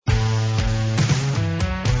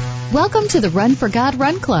Welcome to the Run for God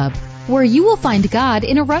Run Club, where you will find God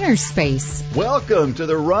in a runner's space. Welcome to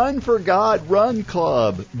the Run for God Run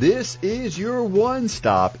Club. This is your one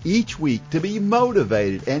stop each week to be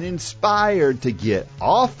motivated and inspired to get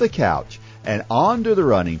off the couch and onto the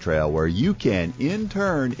running trail, where you can in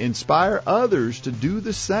turn inspire others to do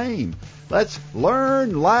the same. Let's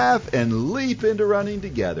learn, laugh, and leap into running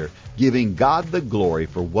together, giving God the glory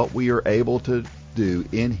for what we are able to do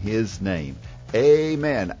in His name.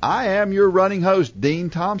 Amen. I am your running host, Dean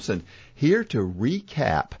Thompson, here to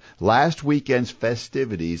recap last weekend's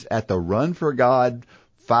festivities at the Run for God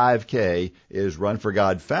 5K is Run for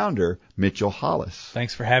God founder Mitchell Hollis.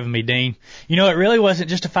 Thanks for having me, Dean. You know, it really wasn't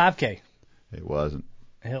just a 5K. It wasn't.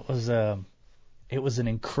 It was an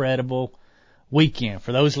incredible weekend.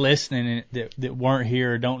 For those listening that weren't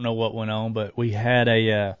here or don't know what went on, but we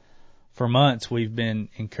had for months we've been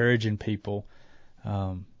encouraging people.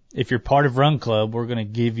 If you're part of Run Club, we're going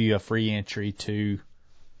to give you a free entry to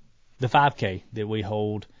the 5K that we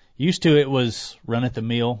hold. Used to it was Run at the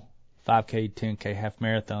Mill, 5K, 10K, half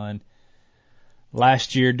marathon.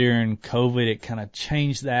 Last year during COVID, it kind of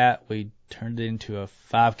changed that. We turned it into a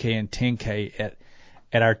 5K and 10K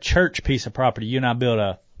at our church piece of property. You and I built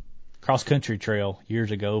a cross-country trail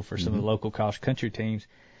years ago for some of the local cross-country teams.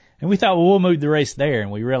 And we thought, well, we'll move the race there.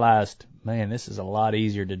 And we realized, man, this is a lot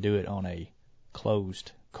easier to do it on a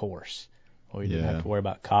closed course. We didn't have to worry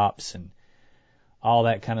about cops and all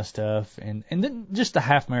that kind of stuff. And then just the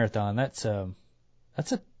half marathon, those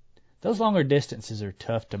longer distances are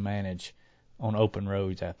tough to manage on open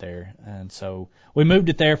roads out there. And so we moved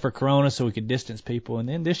it there for Corona so we could distance people. And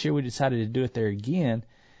then this year we decided to do it there again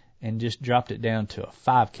and just dropped it down to a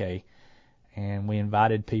 5K. And we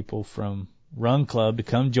invited people from Run Club to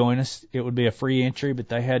come join us. It would be a free entry, but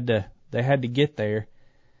they had to get there.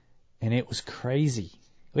 And it was crazy.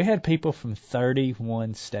 We had people from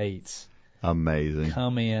 31 states. Amazing.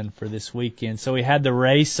 Come in for this weekend. So we had the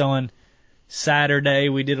race on Saturday.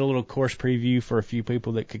 We did a little course preview for a few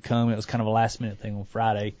people that could come. It was kind of a last-minute thing on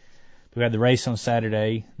Friday. We had the race on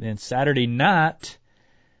Saturday. Then Saturday night,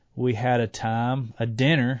 we had a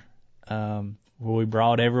dinner, where we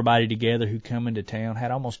brought everybody together who come into town.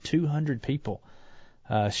 Had almost 200 people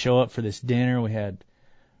show up for this dinner. We had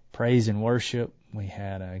praise and worship. We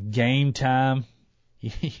had a game time.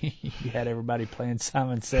 You had everybody playing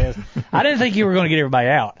Simon Says. I didn't think you were going to get everybody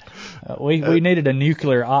out. We needed a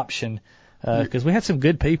nuclear option because we had some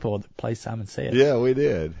good people that play Simon Says. Yeah, we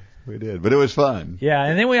did. But it was fun. Yeah,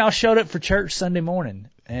 and then we all showed up for church Sunday morning,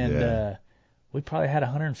 and we probably had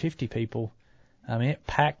 150 people. I mean, it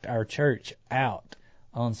packed our church out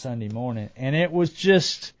on Sunday morning, and it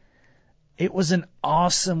was an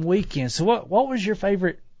awesome weekend. So what was your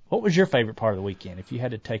favorite part of the weekend if you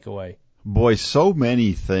had to take away? Boy, so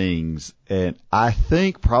many things, and I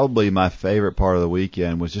think probably my favorite part of the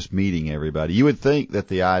weekend was just meeting everybody. You would think that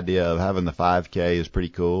the idea of having the 5K is pretty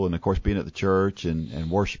cool, and of course being at the church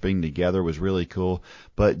and worshiping together was really cool,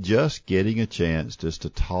 but just getting a chance just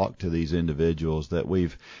to talk to these individuals that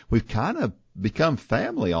we've kind of become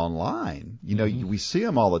family online. You know, we see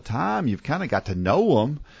them all the time. You've kind of got to know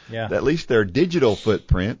them, at least their digital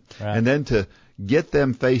footprint, right. And then to get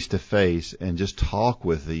them face to face and just talk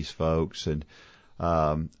with these folks. And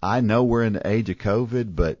I know we're in the age of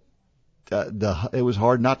COVID, but it was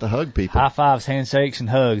hard not to hug people. High fives, handshakes, and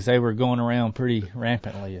hugs. They were going around pretty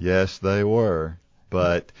rampantly. Yes, they were.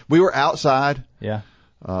 But we were outside. Yeah.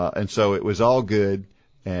 And so it was all good.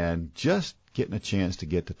 And just getting a chance to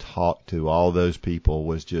get to talk to all those people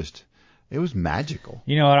was it was magical.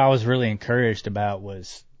 You know what I was really encouraged about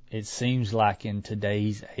was, it seems like in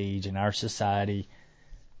today's age, in our society,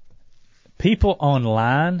 people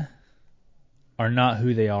online are not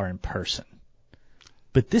who they are in person.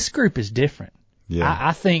 But this group is different. Yeah.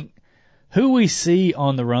 I think who we see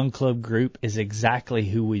on the Run Club group is exactly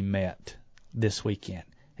who we met this weekend.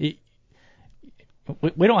 We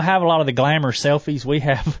don't have a lot of the glamour selfies. We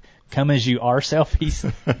have come as you are selfies.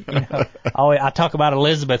 I talk about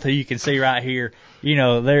Elizabeth, who you can see right here. You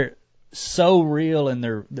know, they're so real in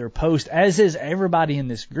their post, as is everybody in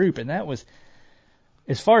this group. And that was,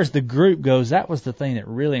 as far as the group goes, that was the thing that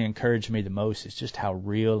really encouraged me the most. It's just how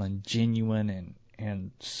real and genuine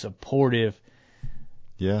and supportive.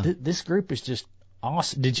 Yeah. This group is just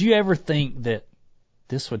awesome. Did you ever think that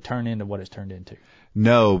this would turn into what it's turned into?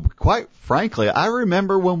 No, quite frankly, I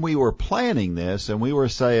remember when we were planning this and we were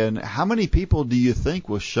saying, how many people do you think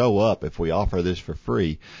will show up if we offer this for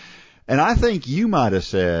free? And I think you might have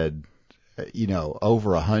said,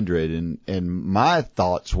 over 100. And my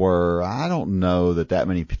thoughts were, I don't know that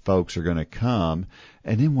many folks are going to come.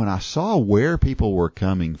 And then when I saw where people were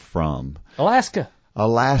coming from, Alaska,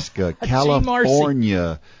 Alaska,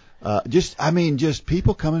 California, just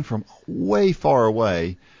people coming from way far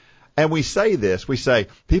away. And we say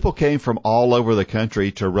people came from all over the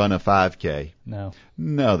country to run a 5K.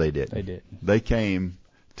 No, they didn't. They didn't. They came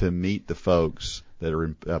to meet the folks that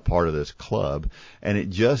are a part of this club. And it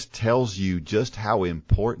just tells you just how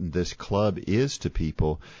important this club is to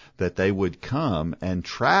people, that they would come and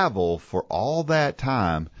travel for all that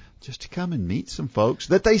time just to come and meet some folks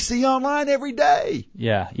that they see online every day.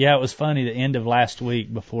 Yeah, it was funny. The end of last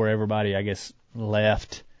week, before everybody, I guess,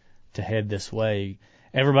 left to head this way,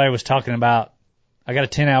 everybody was talking about, I got a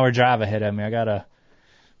 10-hour drive ahead of me. I got a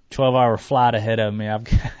 12-hour flight ahead of me.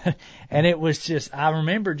 And it was just, I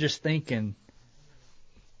remember just thinking,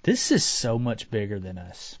 this is so much bigger than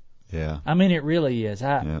us. Yeah. I mean, it really is.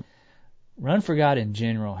 Run for God in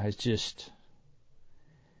general has just,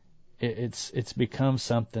 it's become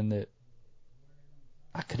something that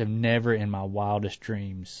I could have never in my wildest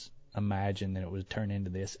dreams imagined that it would turn into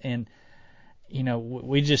this. And, you know,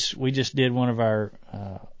 we just did one of our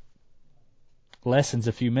lessons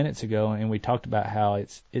a few minutes ago, and we talked about how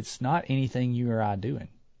it's not anything you or I doing.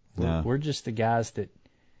 We're just the guys that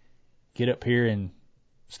get up here and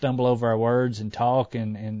stumble over our words and talk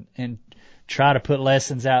and try to put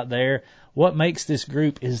lessons out there. What makes this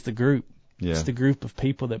group is the group. Yeah. It's the group of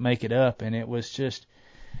people that make it up, and it was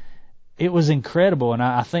incredible. And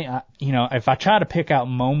I think, if I try to pick out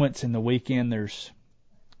moments in the weekend, there's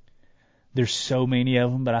so many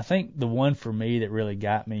of them, but I think the one for me that really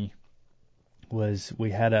got me was we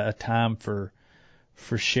had a time for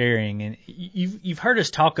sharing. And you've heard us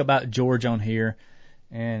talk about George on here,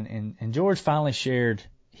 and George finally shared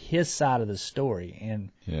his side of the story.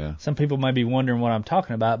 And some people may be wondering what I'm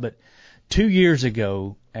talking about, but 2 years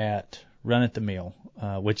ago at Run at the Mill,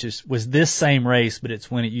 which was this same race, but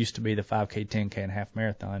it's when it used to be the 5K, 10K, and half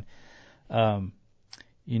marathon.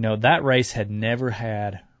 That race had never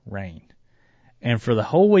had rain. And for the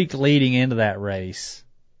whole week leading into that race,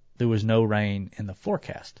 there was no rain in the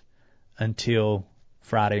forecast until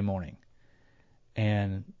Friday morning.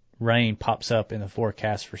 And rain pops up in the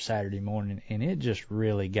forecast for Saturday morning, and it just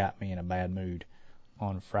really got me in a bad mood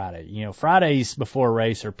on Friday. Fridays before a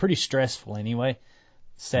race are pretty stressful anyway.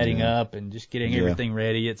 Setting up and just getting everything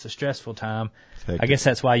ready. It's a stressful time. I guess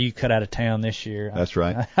that's why you cut out of town this year. That's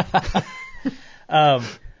right.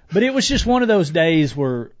 But it was just one of those days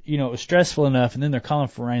where, it was stressful enough, and then they're calling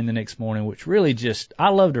for rain the next morning, which really just, I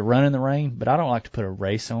love to run in the rain, but I don't like to put a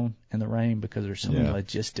race on in the rain because there's so many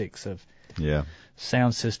logistics of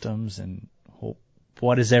sound systems and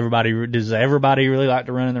does everybody really like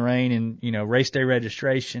to run in the rain, and, race day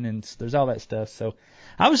registration, and there's all that stuff. So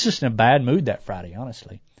I was just in a bad mood that Friday,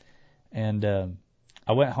 honestly. And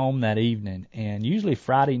I went home that evening, and usually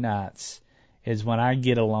Friday nights is when I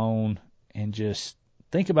get alone and just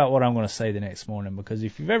think about what I'm going to say the next morning, because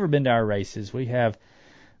if you've ever been to our races, we have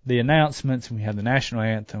the announcements, and we have the national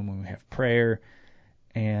anthem, and we have prayer,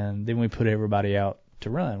 and then we put everybody out to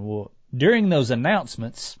run. Well, during those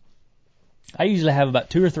announcements, I usually have about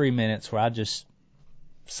 2 or 3 minutes where I just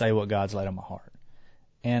say what God's laid on my heart.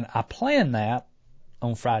 And I planned that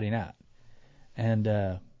on Friday night.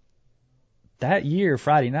 And that year,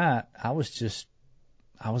 Friday night, I was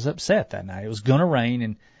upset that night. It was going to rain,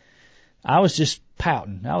 and I was just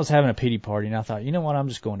pouting. I was having a pity party, and I thought, you know what, I'm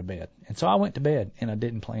just going to bed. And so I went to bed, and I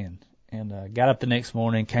didn't plan. And got up the next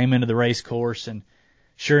morning, came into the race course, and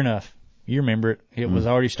sure enough, you remember it, it was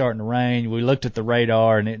already starting to rain. We looked at the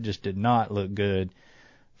radar, and it just did not look good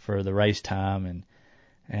for the race time.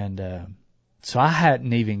 And so I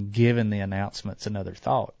hadn't even given the announcements another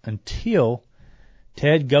thought until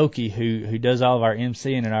Ted Goki, who does all of our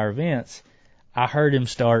emceeing at our events, I heard him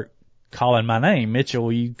start calling my name. Mitchell,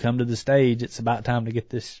 will you come to the stage? It's about time to get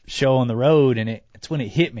this show on the road. And it's when it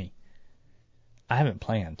hit me. I haven't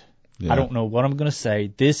planned. I don't know what I'm going to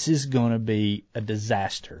say. This is going to be a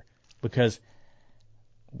disaster because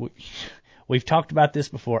we've talked about this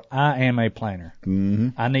before. I am a planner. Mm-hmm.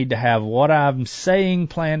 I need to have what I'm saying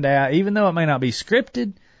planned out. Even though it may not be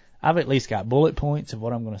scripted, I've at least got bullet points of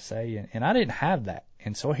what I'm going to say. And I didn't have that.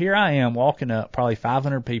 And so here I am walking up, probably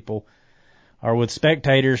 500 people, or with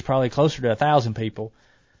spectators, probably closer to 1,000 people,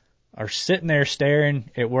 are sitting there staring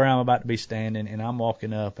at where I'm about to be standing, and I'm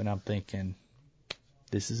walking up, and I'm thinking,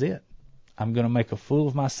 this is it. I'm going to make a fool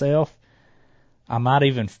of myself. I might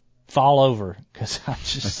even fall over because I'm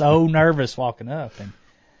just so nervous walking up. And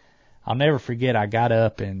I'll never forget, I got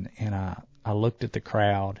up, and I looked at the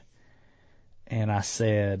crowd, and I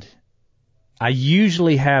said, I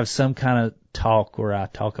usually have some kind of talk where I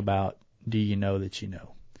talk about, do you know that you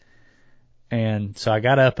know? And so I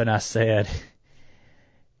got up and I said,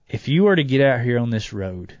 if if you were to get out here on this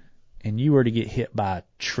road and you were to get hit by a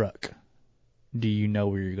truck, do you know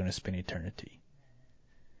where you're going to spend eternity?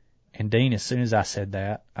 And Dean, as soon as I said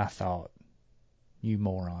that, I thought, you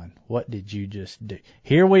moron, what did you just do?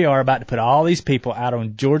 Here we are about to put all these people out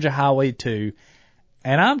on Georgia Highway 2,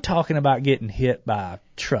 and I'm talking about getting hit by a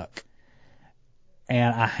truck.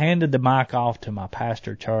 And I handed the mic off to my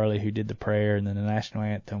pastor, Charlie, who did the prayer and then the national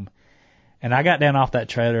anthem. And I got down off that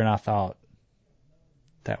trailer and I thought,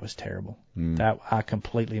 that was terrible. That I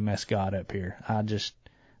completely messed God up here.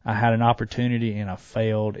 I had an opportunity and I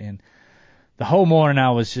failed. And the whole morning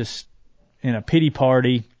I was just in a pity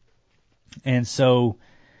party. And so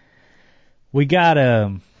we got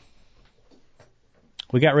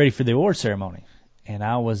ready for the award ceremony. And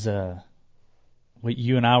I was,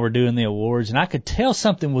 you and I were doing the awards, and I could tell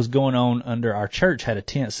something was going on under our church had a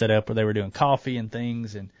tent set up where they were doing coffee and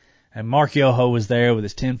things, and Mark Yoho was there with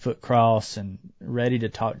his 10-foot cross and ready to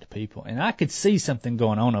talk to people. And I could see something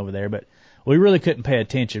going on over there, but we really couldn't pay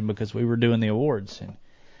attention because we were doing the awards. And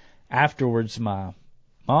afterwards, my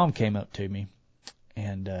mom came up to me,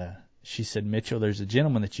 and she said, Mitchell, there's a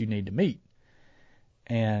gentleman that you need to meet.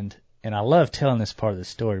 And I love telling this part of the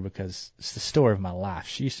story because it's the story of my life.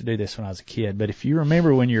 She used to do this when I was a kid. But if you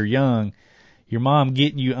remember when you're young, your mom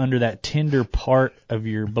getting you under that tender part of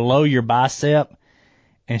below your bicep,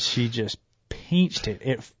 and she just pinched it.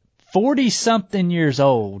 At 40-something years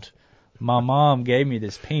old, my mom gave me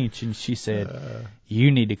this pinch, and she said,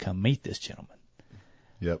 you need to come meet this gentleman.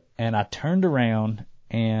 Yep. And I turned around,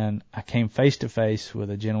 and I came face to face with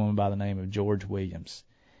a gentleman by the name of George Williams.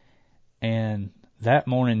 And that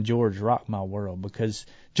morning, George rocked my world because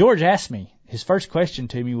George asked me, his first question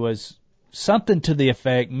to me was something to the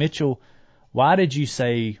effect, Mitchell, why did you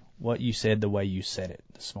say what you said the way you said it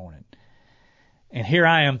this morning? And here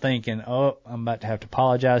I am thinking, oh, I'm about to have to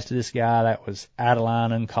apologize to this guy. That was out of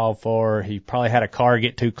line, uncalled for. He probably had a car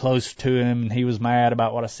get too close to him and he was mad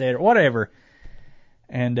about what I said or whatever.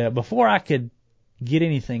 And before I could get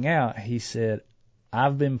anything out, he said,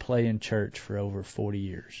 I've been playing church for over 40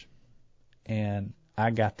 years. And I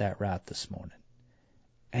got that right this morning.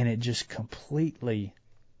 And it just completely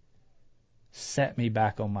set me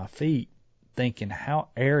back on my feet, thinking how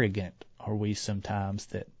arrogant are we sometimes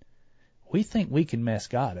that we think we can mess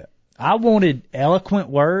God up. I wanted eloquent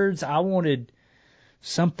words. I wanted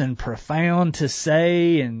something profound to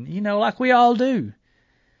say, and, like we all do.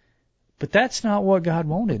 But that's not what God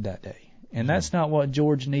wanted that day. And that's not what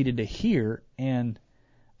George needed to hear. And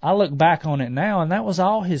I look back on it now, and that was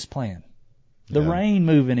all his plan. The rain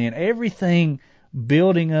moving in, everything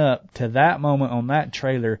building up to that moment on that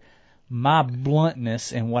trailer, my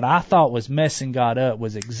bluntness and what I thought was messing God up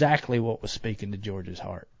was exactly what was speaking to George's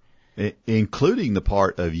heart. Including the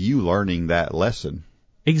part of you learning that lesson.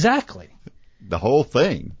 Exactly. The whole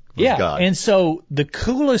thing was God. And so the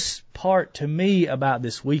coolest part to me about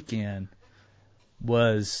this weekend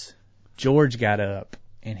was George got up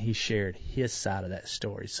and he shared his side of that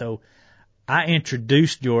story. So I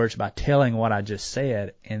introduced George by telling what I just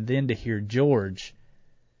said, and then to hear George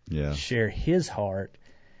share his heart.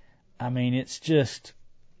 I mean, it's just,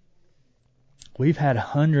 we've had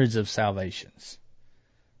hundreds of salvations.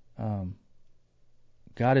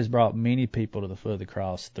 God has brought many people to the foot of the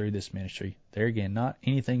cross through this ministry. There again, not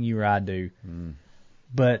anything you or I do,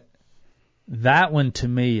 but that one to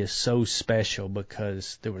me is so special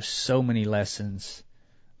because there were so many lessons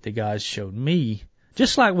that God showed me.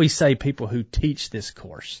 Just like we say, people who teach this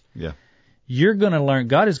course, you're going to learn,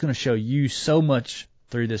 God is going to show you so much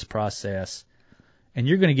through this process, and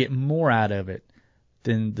you're going to get more out of it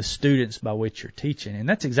than the students by which you're teaching. And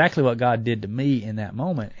that's exactly what God did to me in that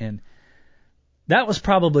moment. And that was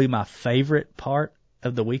probably my favorite part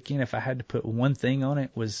of the weekend. If I had to put one thing on it,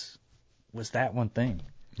 was that one thing.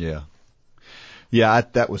 Yeah,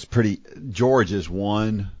 that was pretty. George is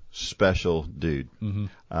one special dude.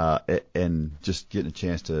 And just getting a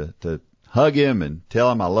chance to hug him and tell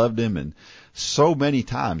him I loved him, and so many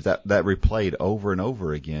times that replayed over and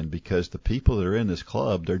over again because the people that are in this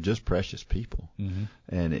club, they're just precious people.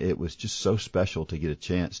 And it was just so special to get a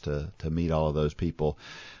chance to meet all of those people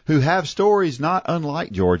who have stories not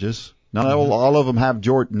unlike George's. Not all of them have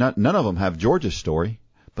none of them have George's story,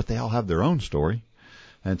 but they all have their own story.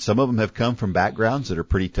 And some of them have come from backgrounds that are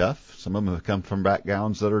pretty tough. Some of them have come from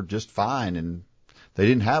backgrounds that are just fine, and they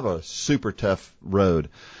didn't have a super tough road.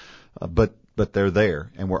 But they're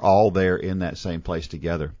there, and we're all there in that same place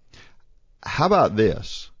together. How about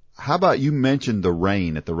this? How about you mentioned the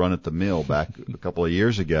rain at the Run at the Mill back a couple of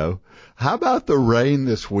years ago? How about the rain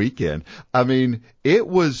this weekend? I mean,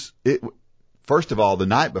 first of all, the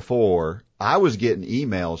night before, I was getting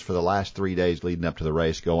emails for the last 3 days leading up to the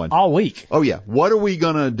race going, all week. oh yeah, what are we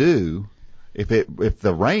going to do if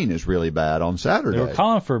the rain is really bad on Saturday? They were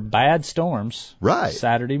calling for bad storms. Right.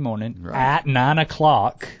 Saturday morning Right. at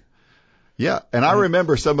 9:00. Yeah, and I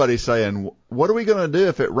remember somebody saying, what are we going to do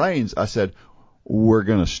if it rains? I said, we're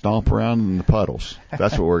going to stomp around in the puddles.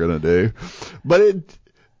 That's what we're going to do. But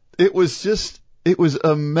it was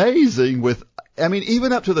amazing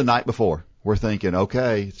even up to the night before, we're thinking,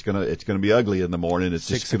 okay, it's going to be ugly in the morning. It's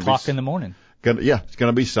 6 o'clock in the morning. It's going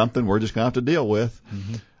to be something we're just going to have to deal with.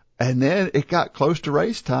 Mm-hmm. And then it got close to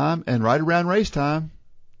race time, and right around race time,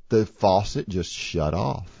 the faucet just shut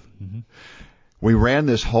off. Mm-hmm. We ran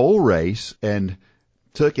this whole race and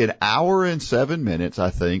took an hour and 7 minutes, I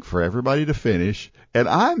think, for everybody to finish. And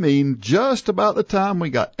I mean, just about the time we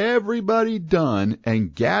got everybody done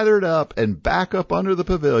and gathered up and back up under the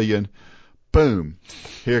pavilion, boom,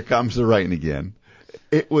 here comes the rain again.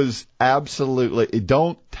 It was absolutely,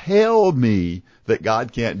 don't tell me that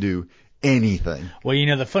God can't do anything. Well,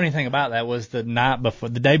 the funny thing about that was the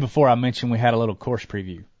day before I mentioned we had a little course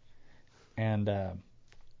preview. And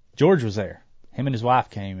George was there. Him and his wife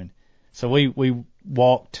came, and so we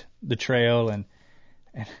walked the trail, and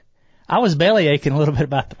I was belly aching a little bit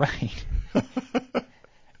about the rain.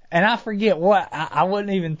 And I forget what I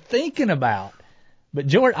wasn't even thinking about. But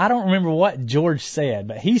George, I don't remember what George said,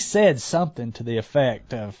 but he said something to the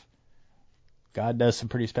effect of, God does some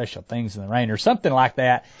pretty special things in the rain or something like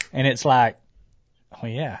that. And it's like, oh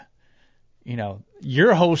yeah,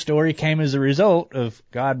 your whole story came as a result of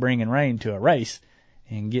God bringing rain to a race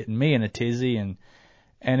and getting me in a tizzy. And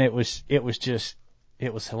it was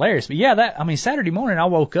hilarious. But yeah, Saturday morning I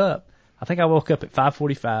woke up. I think I woke up at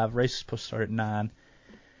 5:45. Race was supposed to start at 9.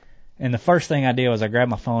 And the first thing I did was I grabbed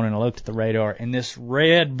my phone and I looked at the radar, and this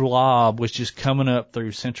red blob was just coming up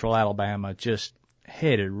through central Alabama, just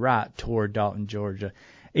headed right toward Dalton, Georgia.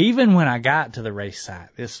 Even when I got to the race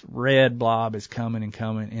site, this red blob is coming and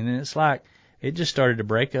coming, and then it's like it just started to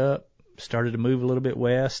break up, started to move a little bit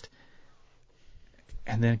west,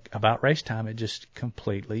 and then about race time, it just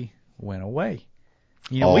completely went away.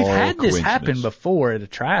 We've had this happen before at a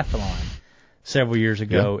triathlon several years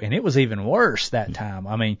ago, and it was even worse that time.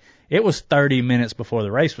 It was 30 minutes before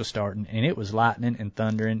the race was starting, and it was lightning and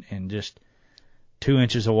thundering and just 2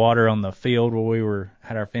 inches of water on the field where we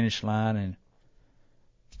had our finish line, and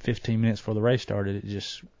 15 minutes before the race started, it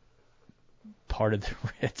just parted the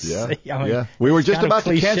Red Sea. Yeah. We were just about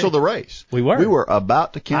to cancel the race. We were. We were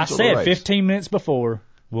about to cancel the race. I said 15 minutes before,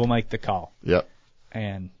 we'll make the call. Yep.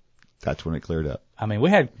 And that's when it cleared up. We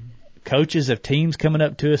had coaches of teams coming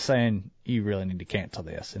up to us saying, you really need to cancel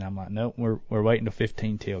this. And I'm like, no, we're waiting till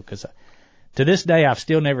 15 till. Because to this day, I've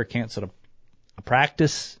still never canceled a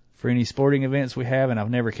practice for any sporting events we have, and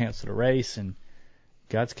I've never canceled a race. And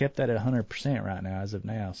God's kept that at 100% right now as of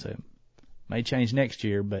now. So it may change next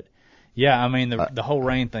year. But, yeah, the whole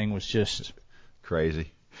rain thing was just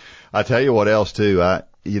crazy. I tell you what else, too.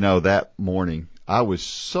 That morning, I was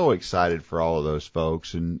so excited for all of those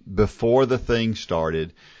folks. And before the thing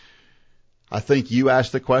started, I think you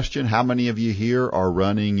asked the question, how many of you here are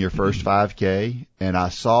running your first 5K? And I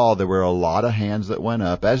saw there were a lot of hands that went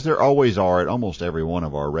up, as there always are at almost every one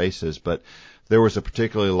of our races, but there was a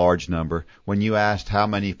particularly large number. When you asked how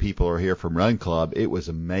many people are here from Run Club, it was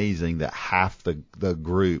amazing that half the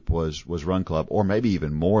group was Run Club, or maybe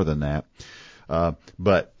even more than that.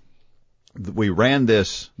 But we ran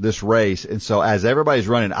this race, and so as everybody's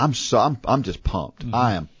running, I'm just pumped.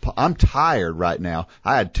 Mm-hmm. I'm tired right now.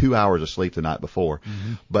 I had 2 hours of sleep the night before,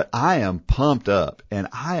 but I am pumped up, and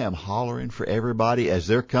I am hollering for everybody as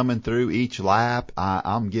they're coming through each lap.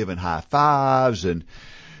 I'm giving high fives, and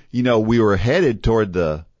we were headed toward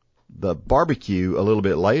the barbecue a little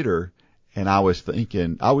bit later, and I was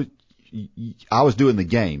thinking I was doing the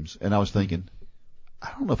games, and I was thinking,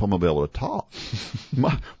 I don't know if I'm going to be able to talk.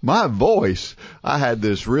 My voice, I had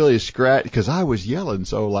this really scratch because I was yelling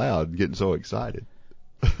so loud and getting so excited.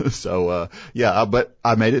 So, but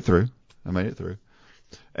I made it through.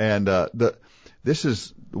 And this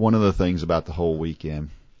is one of the things about the whole weekend.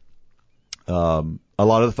 A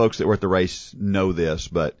lot of the folks that were at the race know this,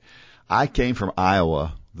 but I came from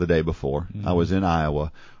Iowa the day before. Mm-hmm. I was in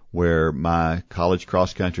Iowa where my college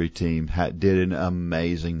cross-country team did an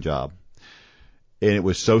amazing job. And it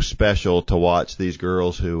was so special to watch these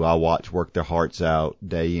girls who I watch work their hearts out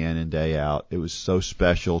day in and day out. It was so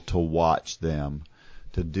special to watch them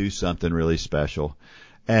to do something really special.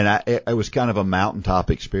 And it was kind of a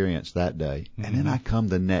mountaintop experience that day. Mm-hmm. And then I come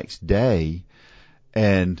the next day,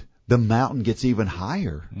 and the mountain gets even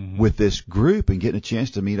higher with this group and getting a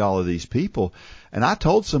chance to meet all of these people. And I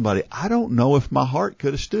told somebody, I don't know if my heart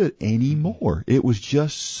could have stood anymore. It was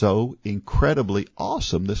just so incredibly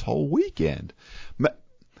awesome this whole weekend.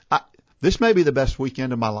 This may be the best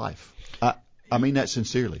weekend of my life. I mean that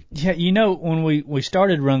sincerely. Yeah, you know, when we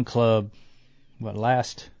started Run Club,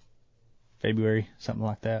 last February, something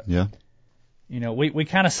like that. Yeah. You know, we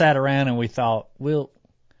kind of sat around and we thought, will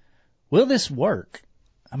this work?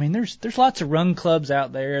 I mean, there's lots of run clubs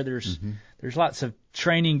out there. There's lots of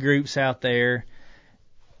training groups out there.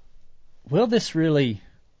 Will this really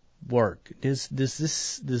work? Does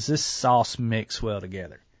this sauce mix well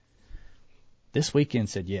together? This weekend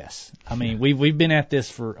said yes. I mean, we've been at this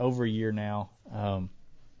for over a year now.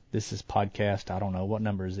 This is podcast. I don't know, what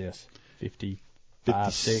number is this?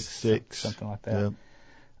 55, 6, something like that.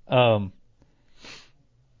 Yeah.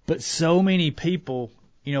 But so many people,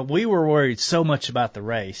 you know, we were worried so much about the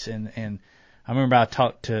race, and I remember I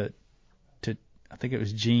talked to I think it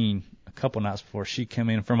was Jean a couple nights before. She came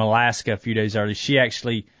in from Alaska a few days early. She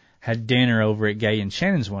actually had dinner over at Gay and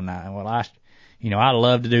Shannon's one night. And I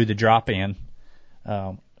love to do the drop in,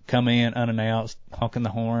 come in unannounced, honking the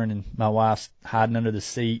horn, and my wife's hiding under the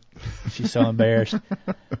seat. She's so embarrassed.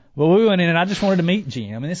 Well, we went in, and I just wanted to meet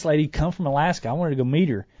Jean. I mean, this lady come from Alaska. I wanted to go meet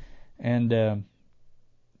her, and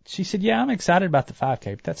she said, "Yeah, I'm excited about the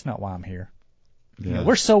 5K, but that's not why I'm here." Yeah. You know,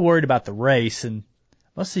 we're so worried about the race, and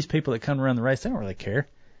most of these people that come to run the race, they don't really care.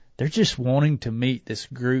 They're just wanting to meet this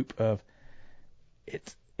group of.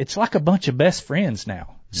 It's like a bunch of best friends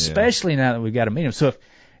now, especially now that we've got to meet them. So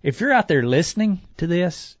if you're out there listening to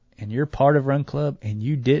this and you're part of Run Club and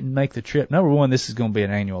you didn't make the trip, number one, this is going to be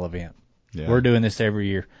an annual event. Yeah. We're doing this every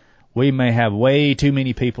year. We may have way too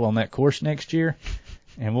many people on that course next year,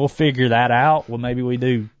 and we'll figure that out. Well, maybe we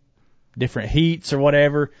do different heats or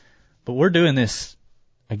whatever, but we're doing this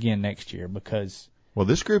again next year because. Well,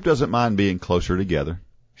 this group doesn't mind being closer together.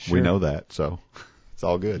 Sure. We know that, so it's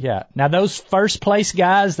all good. Yeah. Now, those first place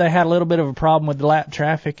guys, they had a little bit of a problem with the lap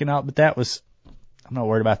traffic and all, but I'm not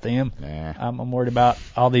worried about them. Nah. I'm worried about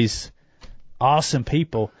all these awesome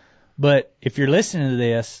people. But if you're listening to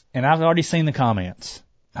this, and I've already seen the comments,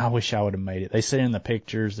 I wish I would have made it. They see it in the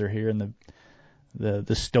pictures, they're hearing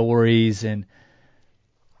the stories, and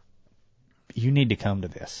you need to come to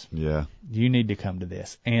this. Yeah. You need to come to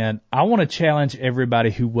this. And I want to challenge everybody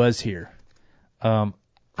who was here.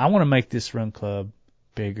 I want to make this Run Club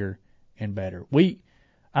bigger and better.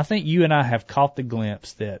 I think you and I have caught the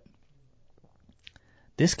glimpse that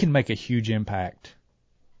this can make a huge impact.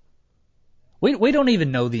 We don't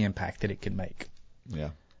even know the impact that it can make. Yeah.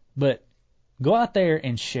 But go out there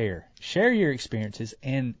and share your experiences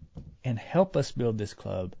and help us build this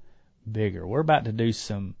club bigger. We're about to do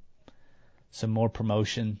some more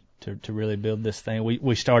promotion to really build this thing.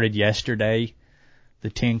 We started yesterday the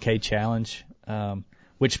 10K challenge,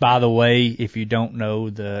 which, by the way, if you don't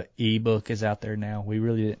know, the ebook is out there now. We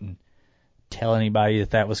really didn't tell anybody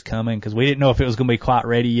that was coming because we didn't know if it was going to be quite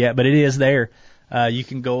ready yet, but it is there. You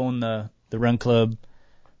can go on the Run Club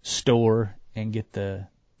store and get the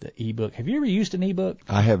ebook. Have you ever used an ebook?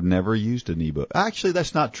 I have never used an ebook. Actually,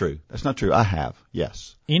 that's not true. I have.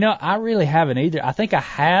 Yes. You know, I really haven't either. I think I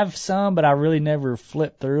have some, but I really never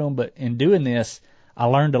flipped through them. But in doing this, I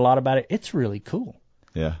learned a lot about it. It's really cool.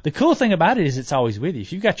 Yeah. The cool thing about it is it's always with you.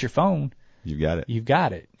 If you've got your phone, you've got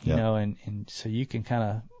it. You know, and so you can kind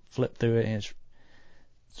of flip through it, and it's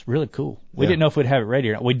really cool. We didn't know if we'd have it ready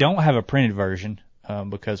or not. We don't have a printed version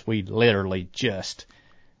because we literally just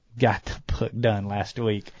got the book done last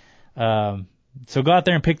week. So go out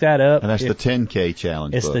there and pick that up. And that's the 10K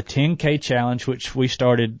challenge. It's book. the 10K challenge, which we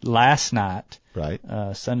started last night, right?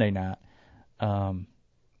 Sunday night.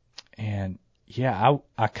 And yeah,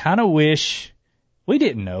 I kind of wish we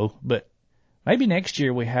didn't know, but maybe next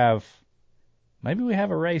year we have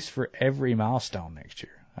a race for every milestone next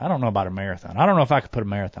year. I don't know about a marathon. I don't know if I could put a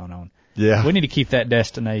marathon on. Yeah. We need to keep that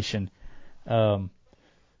destination. I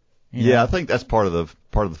think that's part of the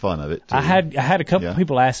fun of it too. I had a couple of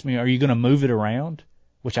people ask me, "Are you going to move it around?"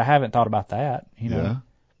 Which I haven't thought about that. You know,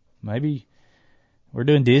 maybe we're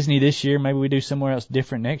doing Disney this year. Maybe we do somewhere else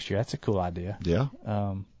different next year. That's a cool idea. Yeah.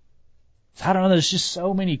 So I don't know. There's just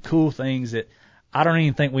so many cool things that I don't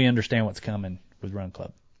even think we understand what's coming with Run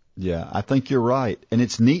Club. Yeah, I think you're right. And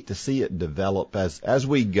it's neat to see it develop as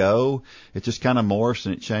we go. It just kind of morphs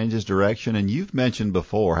and it changes direction. And you've mentioned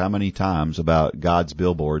before how many times about God's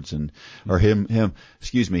billboards or him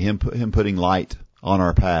putting light on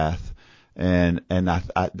our path. And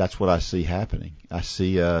that's what I see happening. I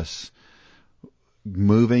see us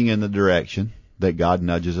moving in the direction that God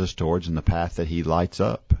nudges us towards and the path that he lights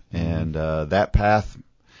up. And that path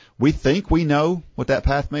we think we know what that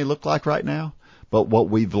path may look like right now, but what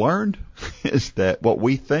we've learned is that what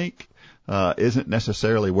we think isn't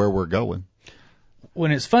necessarily where we're going.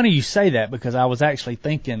 When it's funny you say that, because I was actually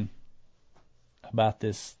thinking about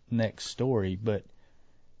this next story, but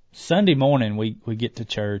Sunday morning we get to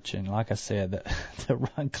church, and like I said, the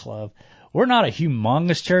Run Club, we're not a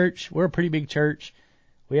humongous church. We're a pretty big church.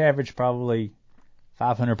 We average probably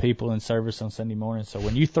 500 people in service on Sunday morning. So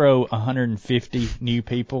when you throw 150 new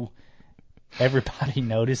people, everybody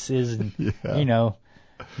notices. And, you know,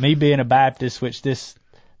 me being a Baptist, which this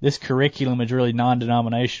curriculum is really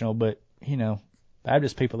non-denominational, but, you know,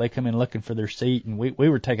 Baptist people, they come in looking for their seat, and we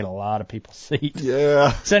were taking a lot of people's seats.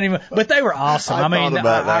 Yeah. So anyway, but they were awesome. I mean,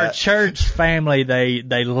 our church family,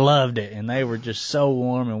 they loved it, and they were just so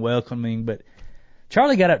warm and welcoming. But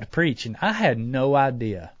Charlie got up to preach, and I had no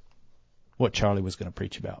idea what Charlie was going to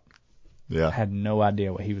preach about. Yeah. I had no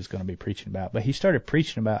idea what he was going to be preaching about. But he started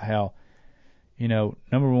preaching about how, you know,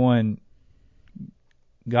 number one,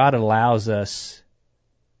 God allows us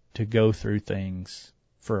to go through things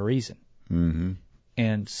for a reason. Mm-hmm.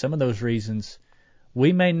 And some of those reasons,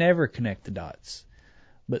 we may never connect the dots,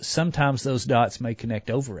 but sometimes those dots may connect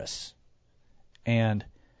over us. And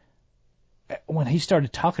when he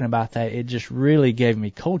started talking about that, it just really gave me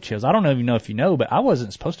cold chills. I don't even know if you know, but I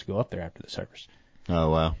wasn't supposed to go up there after the service. Oh,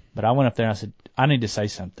 wow. But I went up there and I said, I need to say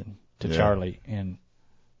something to Charlie. And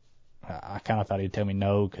I kind of thought he'd tell me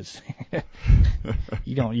no, because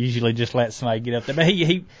you don't usually just let somebody get up there. But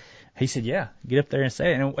he said, yeah, get up there and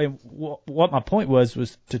say it. And what my point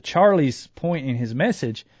was to Charlie's point in his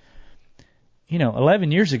message, you know,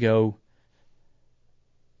 11 years ago,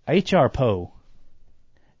 H.R. Poe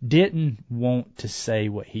didn't want to say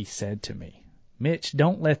what he said to me. Mitch,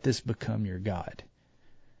 don't let this become your God.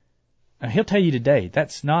 Now, he'll tell you today,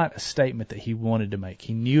 that's not a statement that he wanted to make.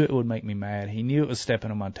 He knew it would make me mad. He knew it was stepping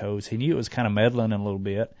on my toes. He knew it was kind of meddling a little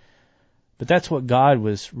bit. But that's what God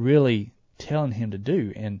was really telling him to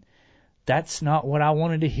do. And that's not what I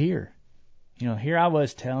wanted to hear. You know, here I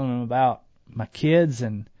was telling him about my kids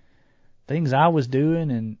and things I was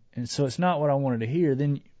doing, and so it's not what I wanted to hear.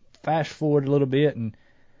 Then fast forward a little bit, and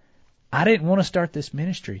I didn't want to start this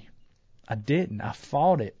ministry. I didn't. I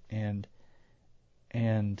fought it, and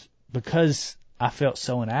because I felt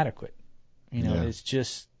so inadequate. You know, It's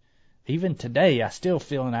just, even today I still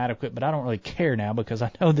feel inadequate, but I don't really care now, because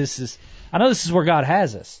I know this is where God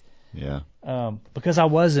has us. Yeah. Because I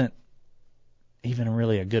wasn't even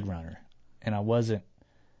really a good runner, and I wasn't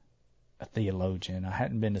a theologian. I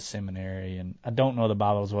hadn't been to seminary, and I don't know the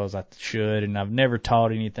Bible as well as I should, and I've never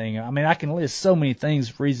taught anything. I mean, I can list so many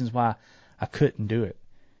things, reasons why I couldn't do it.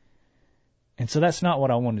 And so that's not what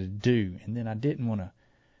I wanted to do. And then I didn't want to,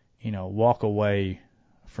 you know, walk away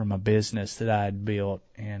from a business that I had built,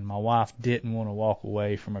 and my wife didn't want to walk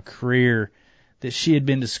away from a career that she had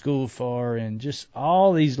been to school for, and just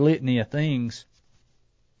all these litany of things.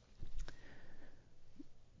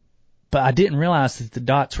 But I didn't realize that the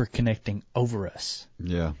dots were connecting over us.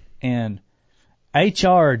 Yeah. And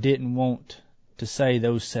HR didn't want to say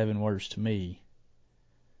those 7 words to me,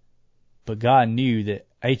 but God knew that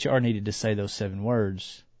HR needed to say those 7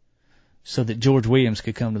 words so that George Williams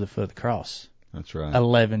could come to the foot of the cross. That's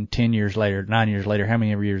right. 10 years later, 9 years later, how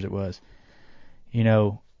many years it was. You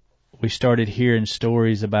know, we started hearing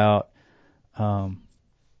stories about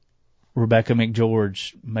Rebecca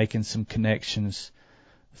McGeorge making some connections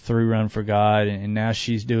through Run for God, and now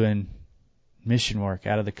she's doing mission work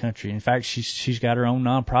out of the country. In fact, she's got her own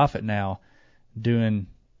nonprofit now doing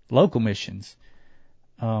local missions.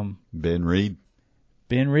 Ben Reed.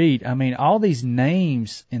 I mean, all these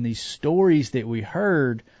names and these stories that we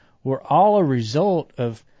heard were all a result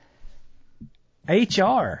of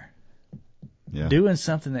HR doing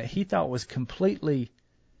something that he thought was completely,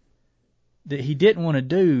 that he didn't want to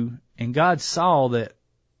do, and God saw that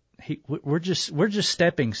we're just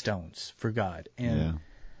stepping stones for God. And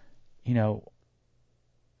you know,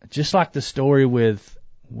 just like the story with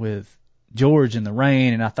George and the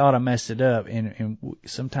rain, and I thought I messed it up, and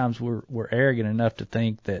sometimes we're arrogant enough to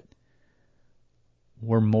think that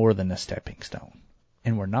we're more than a stepping stone,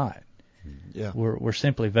 and we're not. Yeah. We're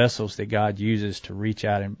simply vessels that God uses to reach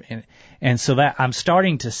out, and so that I'm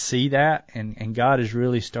starting to see that, and God is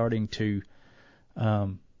really starting to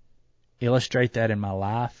illustrate that in my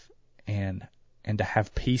life, and to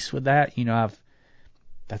have peace with that. You know,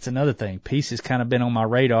 that's another thing. Peace has kind of been on my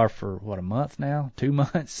radar for a month now, 2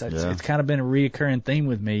 months. It's kind of been a reoccurring theme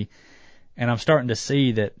with me, and I'm starting to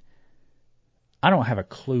see that I don't have a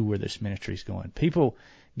clue where this ministry is going.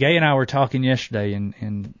 Gay and I were talking yesterday,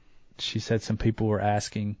 and she said some people were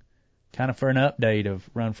asking kind of for an update of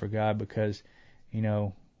Run for God, because, you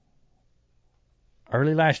know,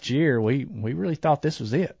 early last year, we really thought this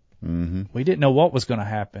was it. Mm-hmm. We didn't know what was going to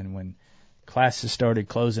happen when classes started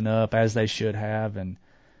closing up as they should have, and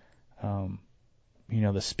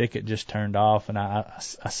the spigot just turned off. And I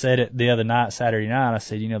said it the other night, Saturday night. I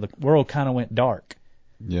said, the world kind of went dark.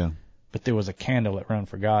 Yeah. But there was a candle at Run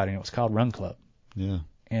for God, and it was called Run Club. Yeah.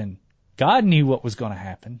 And God knew what was going to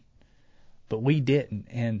happen, but we didn't.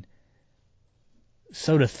 And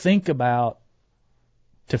so to think about,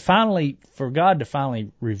 for God to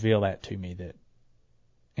finally reveal that to me,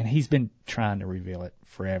 and He's been trying to reveal it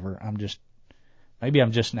forever. Maybe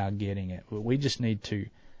I'm just now getting it. But we just need to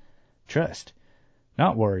trust,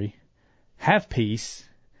 not worry, have peace,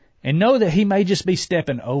 and know that He may just be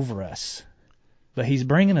stepping over us, but He's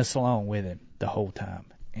bringing us along with Him the whole time.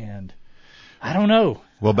 And I don't know.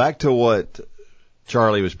 Well, back to what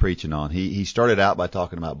Charlie was preaching on. He started out by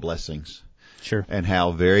talking about blessings. Sure. And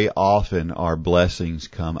how very often our blessings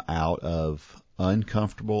come out of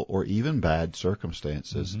uncomfortable or even bad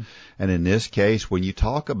circumstances. Mm-hmm. And in this case, when you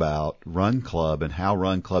talk about Run Club and how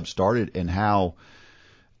Run Club started and how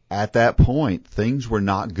at that point things were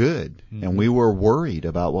not good, mm-hmm. and we were worried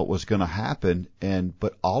about what was going to happen,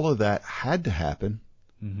 but all of that had to happen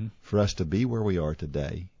mm-hmm. for us to be where we are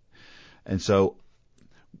today. And so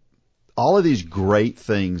all of these great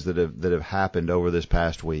things that have happened over this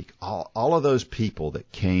past week, all of those people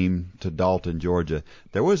that came to Dalton, Georgia,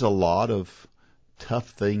 there was a lot of tough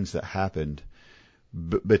things that happened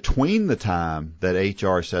between the time that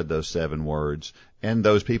HR said those 7 words and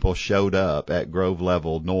those people showed up at Grove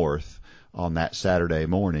Level North on that Saturday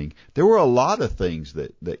morning. There were a lot of things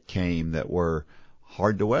that came that were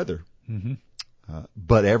hard to weather. Mm-hmm.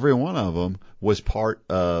 But every one of them was part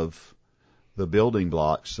of the building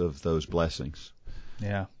blocks of those blessings.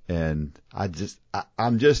 Yeah. And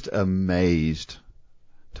I'm just amazed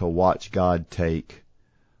to watch God take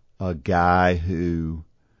a guy who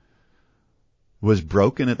was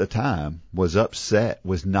broken at the time, was upset,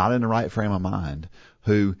 was not in the right frame of mind,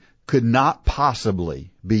 who could not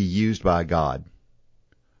possibly be used by God,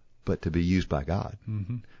 but to be used by God.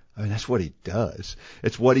 Mm-hmm. I mean, that's what He does.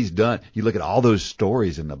 It's what He's done. You look at all those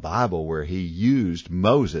stories in the Bible where He used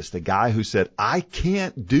Moses, the guy who said, I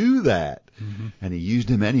can't do that. Mm-hmm. And He used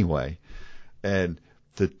him anyway. And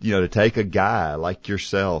to take a guy like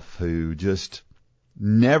yourself who just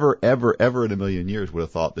never, ever, ever in a million years would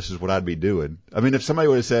have thought this is what I'd be doing. I mean, if somebody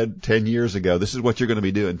would have said 10 years ago, this is what you're going to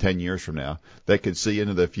be doing 10 years from now, that could see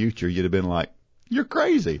into the future, you'd have been like, you're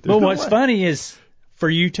crazy. There's Well, no what's way. funny is, for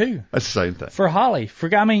you too. That's the same thing. For Holly.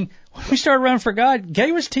 When we started Run for God,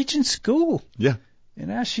 Gay was teaching school. Yeah. And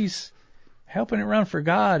now she's helping it Run for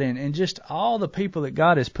God, and just all the people that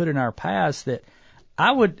God has put in our paths that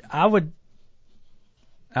I would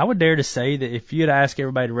dare to say that if you'd ask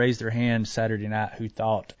everybody to raise their hand Saturday night who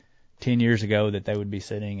thought 10 years ago that they would be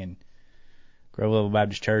sitting in Grove Level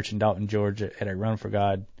Baptist Church in Dalton, Georgia at a Run for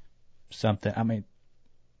God something, I mean,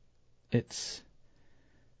 it's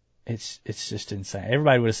just insane.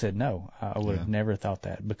 Everybody would have said no. I would have never thought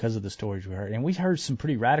that because of the stories we heard. And we heard some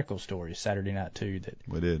pretty radical stories Saturday night too. That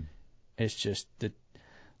We did. It's just that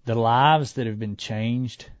the lives that have been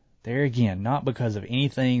changed, there again, not because of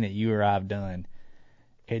anything that you or I've done.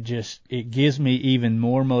 It gives me even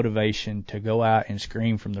more motivation to go out and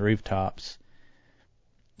scream from the rooftops.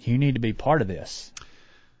 You need to be part of this.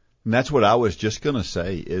 And that's what I was just going to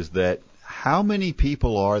say, is that how many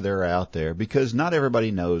people are there out there? Because not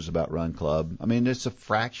everybody knows about Run Club. I mean, it's a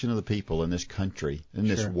fraction of the people in this country, in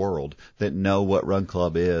this world, that know what Run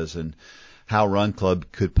Club is and how Run Club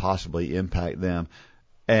could possibly impact them.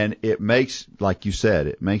 And it makes, like you said,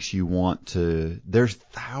 it makes you want to, there's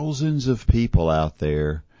thousands of people out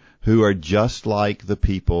there who are just like the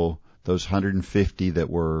people, those 150 that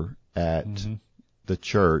were at the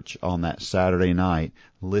church on that Saturday night,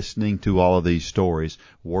 listening to all of these stories,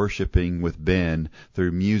 worshiping with Ben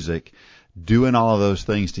through music, doing all of those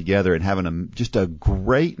things together and having just a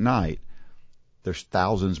great night. There's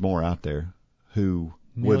thousands more out there who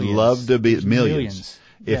would love to be millions.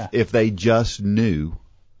 If they just knew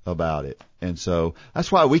about it. And so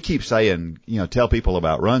that's why we keep saying, tell people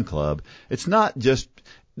about Run Club. It's not just,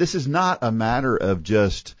 this is not a matter of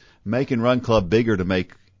just making Run Club bigger to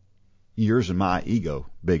make yours and my ego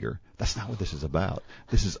bigger. That's not what this is about.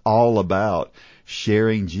 This is all about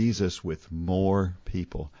sharing Jesus with more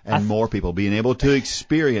people and more people being able to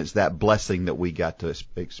experience that blessing that we got to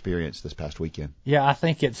experience this past weekend. Yeah, I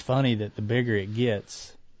think it's funny that the bigger it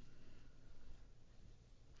gets,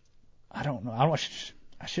 I don't know.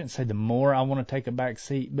 I shouldn't say the more I want to take a back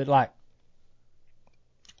seat, but like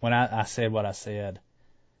when I said what I said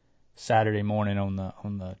Saturday morning on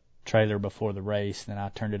the trailer before the race, then I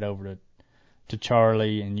turned it over to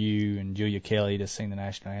Charlie and you and Julia Kelly to sing the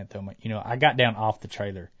national anthem, I got down off the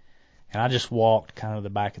trailer and I just walked kind of the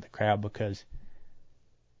back of the crowd because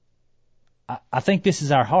I think this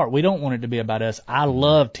is our heart. We don't want it to be about us. I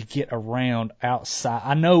love to get around outside.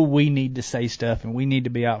 I know we need to say stuff and we need to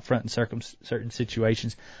be out front in certain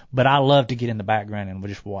situations, but I love to get in the background and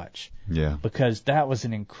just watch. Yeah. Because that was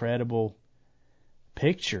an incredible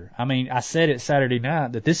picture. I mean, I said it Saturday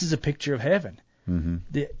night that this is a picture of heaven.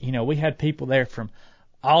 Mm-hmm. We had people there from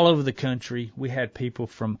all over the country. We had people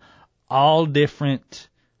from all different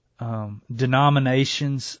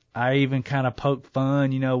denominations. I even kind of poked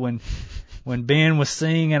fun, when Ben was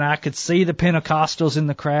singing, I could see the Pentecostals in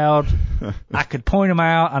the crowd. I could point them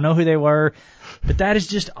out. I know who they were. But that is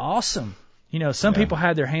just awesome. Some people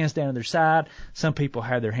had their hands down to their side. Some people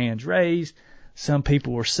had their hands raised. Some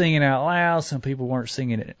people were singing out loud. Some people weren't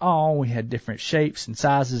singing at all. We had different shapes and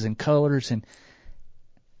sizes and colors. And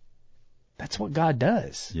that's what God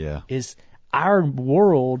does. Yeah. Is our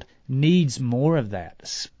world needs more of that,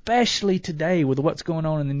 especially today with what's going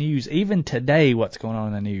on in the news. Even today, what's going on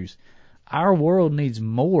in the news. Our world needs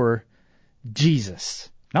more Jesus,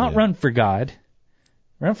 not Run for God.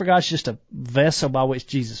 Run for God is just a vessel by which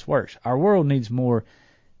Jesus works. Our world needs more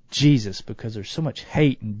Jesus because there's so much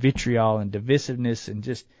hate and vitriol and divisiveness and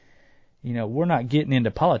just, we're not getting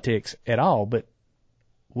into politics at all, but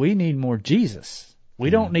we need more Jesus.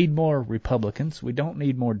 We don't need more Republicans. We don't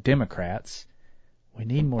need more Democrats. We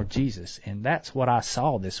need more Jesus. And that's what I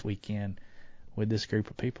saw this weekend with this group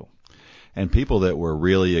of people. And people that were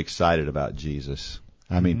really excited about Jesus.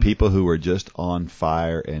 I mean, people who were just on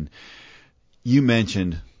fire. And you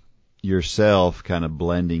mentioned yourself kind of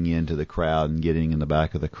blending into the crowd and getting in the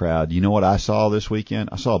back of the crowd. You know what I saw this weekend?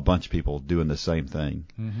 I saw a bunch of people doing the same thing.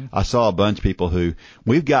 Mm-hmm. I saw a bunch of people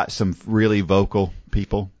we've got some really vocal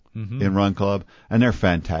people in Run Club, and they're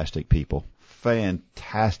fantastic people.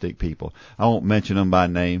 Fantastic people. I won't mention them by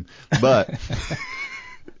name, but...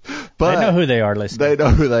 But they know who they are, listening. They know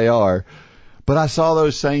who they are. But I saw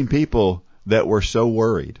those same people that were so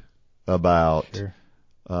worried about. Sure.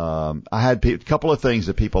 I had a couple of things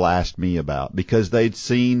that people asked me about because they'd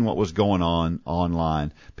seen what was going on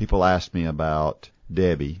online. People asked me about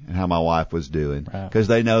Debbie and how my wife was doing because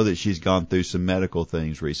they know that she's gone through some medical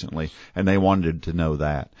things recently, and they wanted to know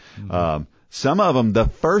that. Mm-hmm. Some of them, the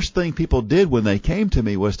first thing people did when they came to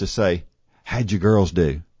me was to say, "How'd your girls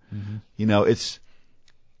do?" Mm-hmm.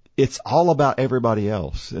 It's all about everybody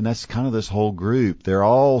else, and that's kind of this whole group. They're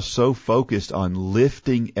all so focused on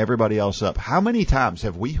lifting everybody else up. How many times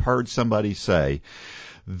have we heard somebody say,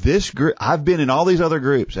 this group, I've been in all these other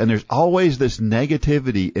groups, and there's always this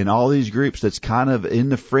negativity in all these groups that's kind of in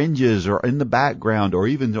the fringes or in the background or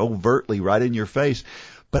even overtly right in your face.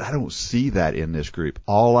 But I don't see that in this group.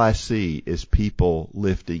 All I see is people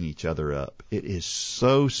lifting each other up. It is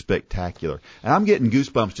so spectacular. And I'm getting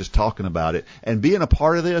goosebumps just talking about it. And being a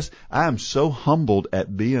part of this, I am so humbled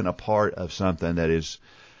at being a part of something that it's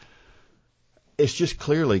just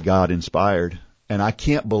clearly God inspired. And I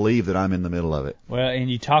can't believe that I'm in the middle of it. Well, and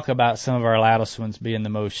you talk about some of our loudest ones being the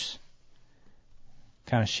most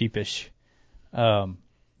kind of sheepish.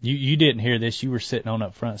 You didn't hear this. You were sitting on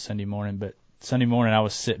up front Sunday morning, but Sunday morning I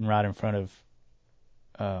was sitting right in front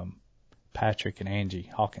of Patrick and Angie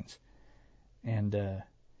Hawkins. And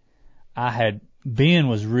Ben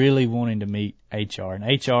was really wanting to meet HR. And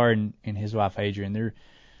HR and his wife Adrian,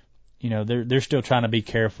 they're still trying to be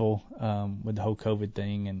careful with the whole COVID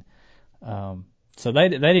thing. And so they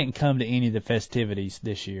didn't come to any of the festivities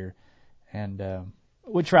this year, and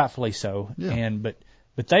which rightfully so. Yeah.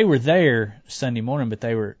 But they were there Sunday morning, but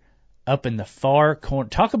they were up in the far corner.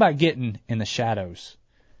 Talk about getting in the shadows.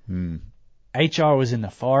 HR was in the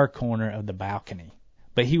far corner of the balcony,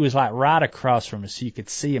 but he was like right across from us, so you could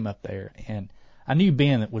see him up there. And I knew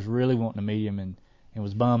Ben that was really wanting to meet him, and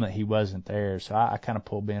was bummed that he wasn't there. So I kind of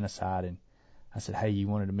pulled Ben aside and I said, "Hey, you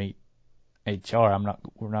wanted to meet HR?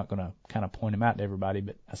 We're not going to kind of point him out to everybody,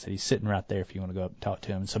 but I said he's sitting right there if you want to go up and talk to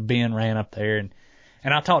him." And so Ben ran up there and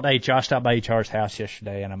I talked to HR. I stopped by HR's house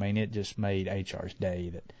yesterday, and I mean it just made HR's day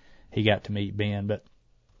that he got to meet Ben. But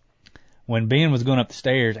when Ben was going up the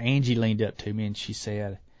stairs, Angie leaned up to me and she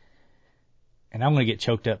said, and I'm going to get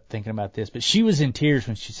choked up thinking about this, but she was in tears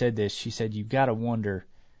when she said this. She said, "You've got to wonder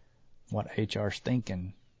what HR's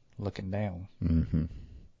thinking looking down." Mm-hmm.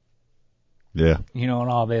 Yeah. And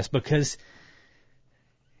all this, because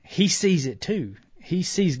he sees it too. He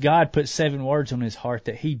sees God put 7 words on his heart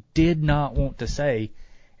that he did not want to say,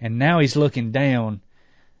 and now he's looking down,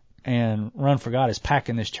 and Run for God is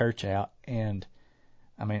packing this church out. And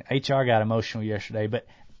I mean, HR got emotional yesterday, but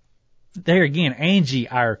there again, Angie,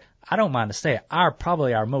 I don't mind to say it,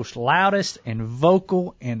 probably our most loudest and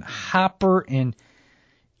vocal and hyper, and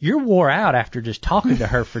you're wore out after just talking to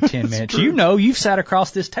her for 10 minutes. True. You know, you've sat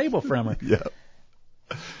across this table from her.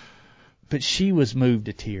 Yeah. But she was moved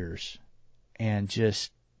to tears, and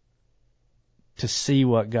just to see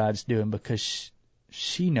what God's doing, because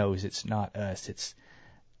she knows it's not us. It's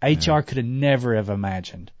HR could have never have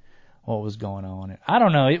imagined what was going on. I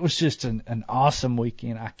don't know. It was just an awesome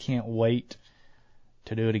weekend. I can't wait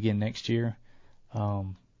to do it again next year.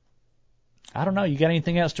 I don't know. You got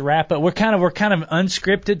anything else to wrap up? We're kind of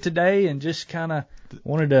unscripted today, and just kind of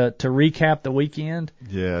wanted to recap the weekend.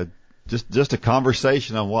 Yeah, just a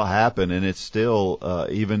conversation on what happened, and it's still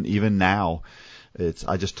even now.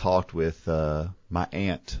 I just talked with my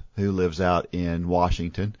aunt who lives out in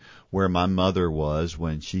Washington, where my mother was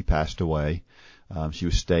when she passed away. She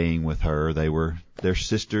was staying with her. Their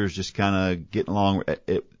sisters, just kind of getting along.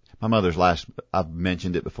 My mother's I've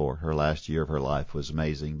mentioned it before, her last year of her life was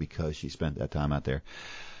amazing because she spent that time out there.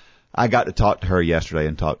 I got to talk to her yesterday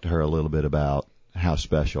and talk to her a little bit about how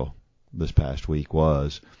special this past week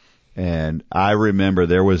was. And I remember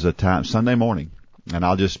there was a time, Sunday morning, and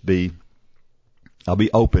I'll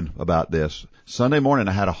be open about this. Sunday morning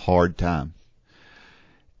I had a hard time.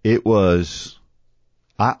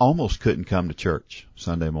 I almost couldn't come to church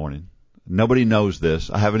Sunday morning. Nobody knows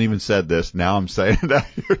this. I haven't even said this. Now I'm saying it out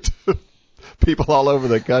here to people all over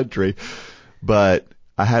the country. But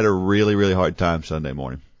I had a really, really hard time Sunday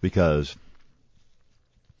morning because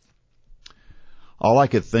all I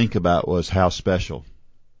could think about was how special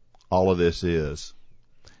all of this is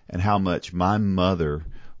and how much my mother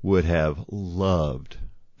would have loved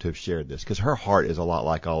to have shared this, because her heart is a lot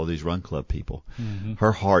like all of these Run Club people. Mm-hmm.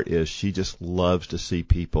 Her heart is, she just loves to see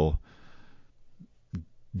people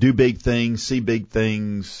do big things, see big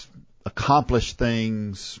things, accomplish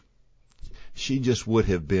things. She just would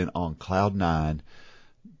have been on cloud nine,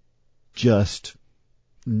 just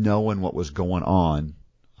knowing what was going on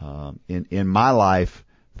in my life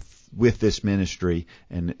with this ministry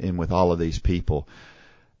and with all of these people.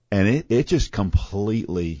 And it just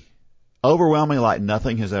completely overwhelmed me like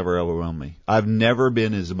nothing has ever overwhelmed me. I've never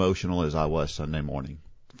been as emotional as I was Sunday morning.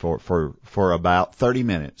 For about 30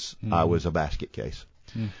 minutes, mm-hmm. I was a basket case.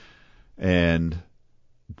 Mm. And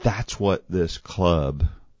that's what this club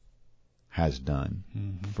has done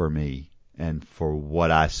mm-hmm. for me, and for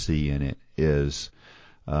what I see in it is,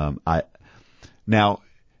 at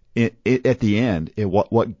the end,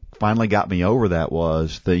 what finally got me over that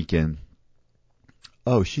was thinking,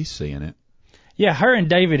 oh, she's seeing it. Yeah, her and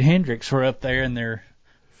David Hendricks were up there in their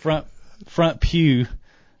front pew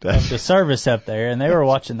of the service up there, and they were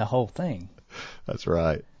watching the whole thing. That's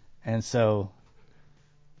right. And so,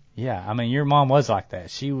 yeah, I mean, your mom was like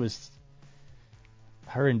that.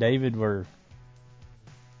 Her and David were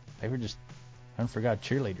just unforgot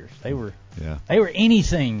cheerleaders. They were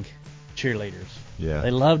anything cheerleaders. Yeah.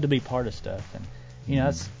 They loved to be part of stuff. And,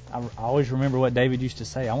 I always remember what David used to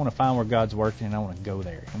say. I want to find where God's working, and I want to go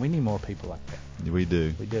there. And we need more people like that. We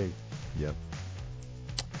do. We do. Yep.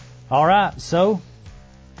 All right. So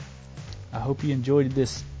I hope you enjoyed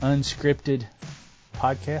this unscripted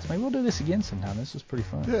podcast. Maybe we'll do this again sometime. This was pretty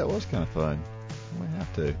fun. Yeah, it was kind of fun. We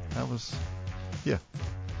have to.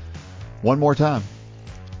 One more time.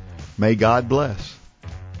 May God bless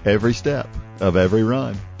every step of every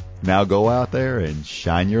run. Now go out there and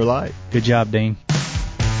shine your light. Good job, Dean.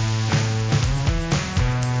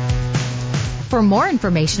 For more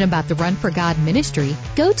information about the Run for God ministry,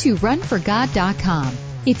 go to runforgod.com.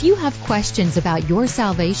 If you have questions about your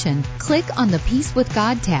salvation, click on the Peace with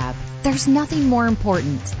God tab. There's nothing more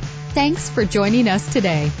important. Thanks for joining us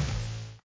today.